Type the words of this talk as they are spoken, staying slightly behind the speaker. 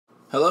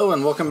Hello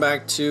and welcome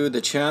back to the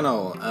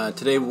channel.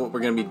 Today what we're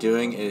going to be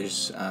doing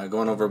is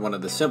going over one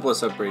of the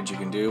simplest upgrades you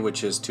can do,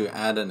 which is to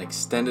add an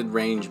extended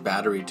range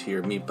battery to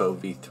your Meepo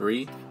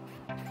V3.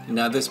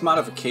 Now this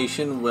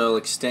modification will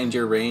extend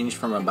your range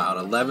from about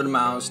 11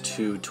 miles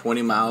to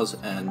 20 miles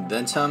and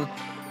then some.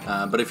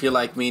 But if you're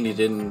like me and you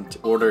didn't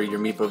order your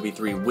Meepo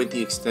V3 with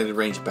the extended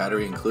range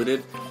battery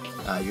included,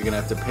 you're going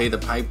to have to pay the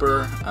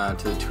piper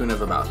to the tune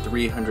of about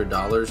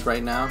 $300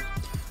 right now.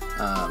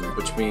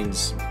 Which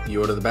means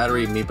you order the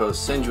battery, Meepo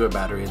sends you a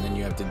battery, and then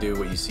you have to do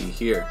what you see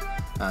here.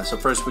 So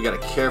first we got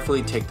to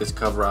carefully take this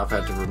cover off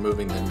after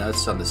removing the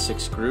nuts on the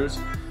 6 screws.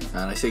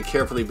 And I say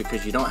carefully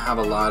because you don't have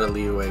a lot of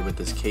leeway with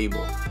this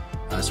cable.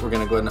 So we're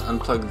going to go ahead and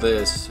unplug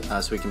this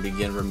so we can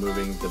begin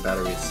removing the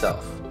battery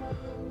itself.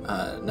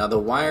 Now the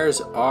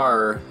wires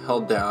are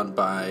held down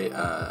by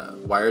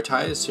wire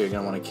ties, so you're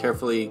going to want to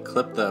carefully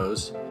clip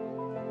those.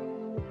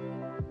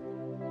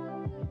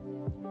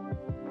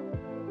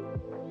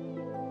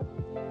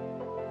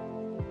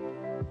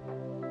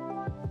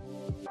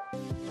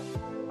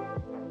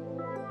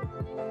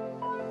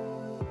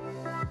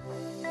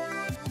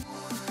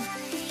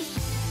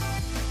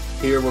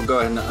 Here we'll go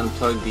ahead and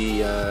unplug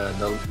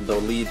the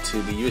lead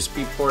to the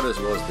USB port as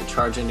well as the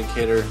charge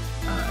indicator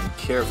and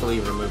carefully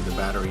remove the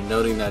battery,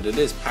 noting that it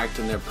is packed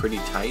in there pretty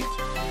tight.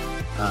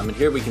 And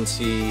here we can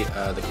see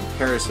the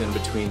comparison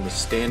between the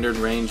standard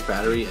range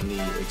battery and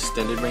the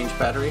extended range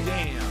battery.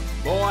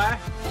 Damn, boy!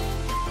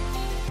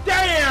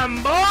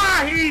 Damn,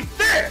 boy! He's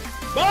thick!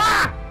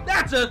 Boy!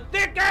 That's a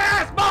thick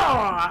ass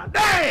boy!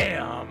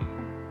 Damn!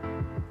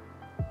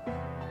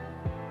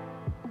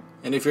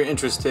 And if you're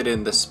interested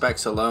in the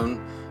specs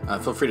alone,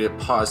 feel free to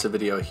pause the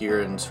video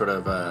here and sort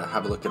of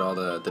have a look at all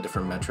the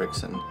different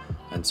metrics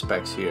and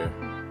specs here.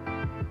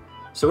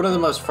 So one of the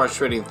most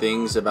frustrating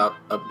things about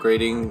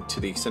upgrading to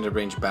the extended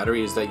range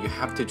battery is that you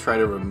have to try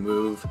to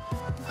remove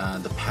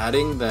the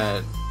padding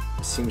that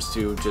seems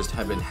to just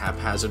have been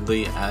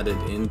haphazardly added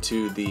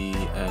into the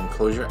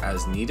enclosure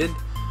as needed.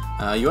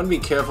 You want to be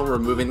careful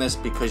removing this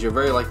because you're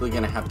very likely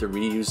going to have to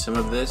reuse some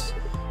of this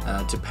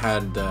to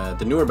pad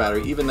the newer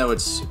battery. Even though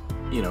it's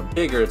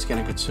bigger, it's going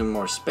to consume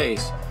more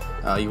space.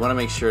 You want to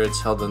make sure it's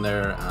held in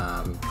there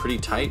pretty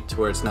tight to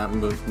where it's not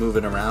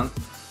moving around,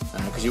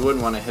 because you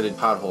wouldn't want to hit a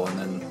pothole and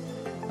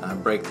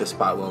then break the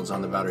spot welds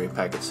on the battery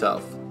pack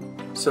itself.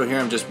 So here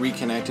I'm just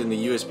reconnecting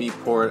the USB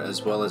port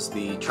as well as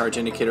the charge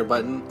indicator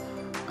button,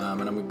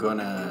 and I'm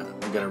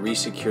gonna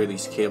re-secure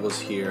these cables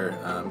here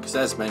because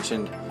as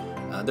mentioned,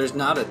 there's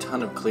not a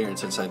ton of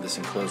clearance inside this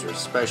enclosure,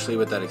 especially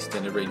with that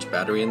extended range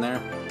battery in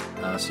there.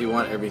 So you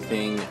want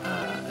everything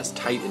as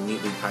tight and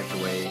neatly packed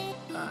away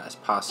as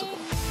possible.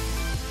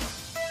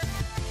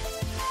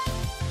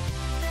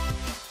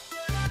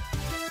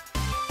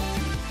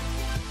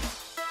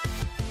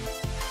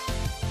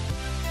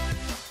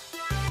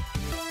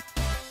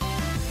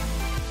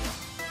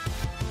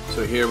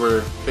 So here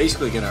we're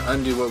basically going to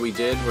undo what we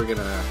did. We're going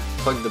to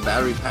plug the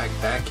battery pack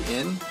back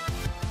in.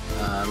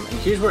 And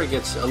here's where it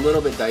gets a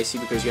little bit dicey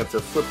because you have to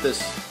flip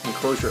this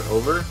enclosure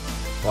over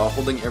while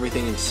holding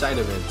everything inside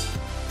of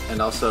it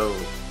and also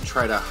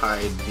try to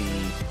hide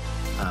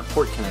the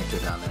port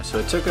connector down there. So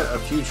it took a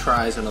few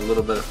tries and a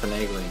little bit of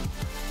finagling,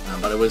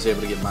 but I was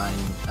able to get mine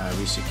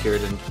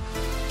re-secured. And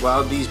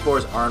while these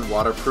boards aren't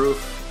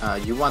waterproof,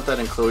 you want that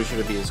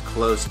enclosure to be as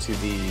close to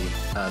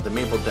the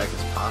maple deck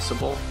as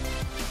possible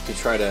to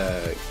try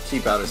to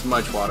keep out as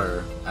much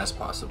water as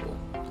possible.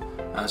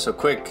 So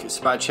quick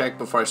spot check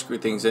before I screw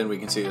things in. We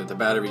can see that the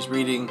battery's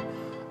reading.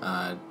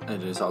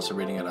 It is also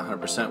reading at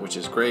 100%, which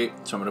is great.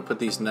 So I'm going to put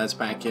these nuts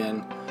back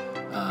in,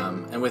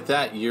 and with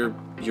that, you're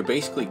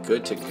basically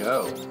good to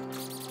go.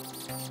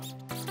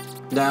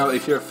 Now,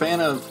 if you're a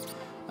fan of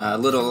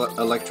little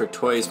electric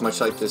toys,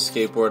 much like this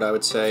skateboard, I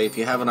would say, if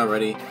you haven't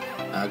already, go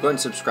ahead and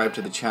subscribe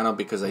to the channel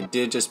because I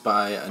did just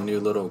buy a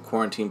new little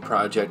quarantine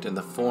project in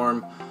the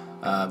form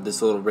of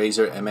this little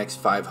Razer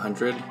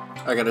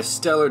MX500. I got a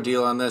stellar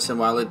deal on this, and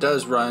while it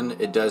does run,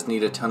 it does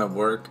need a ton of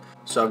work.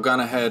 So I've gone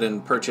ahead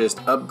and purchased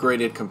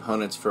upgraded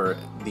components for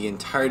the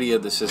entirety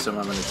of the system.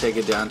 I'm going to take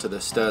it down to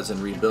the studs and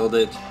rebuild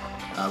it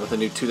with a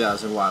new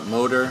 2000 watt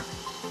motor.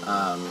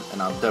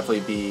 And I'll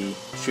definitely be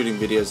shooting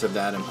videos of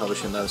that and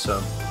publishing those. So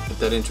if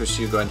that interests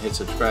you, go ahead and hit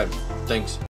subscribe. Thanks.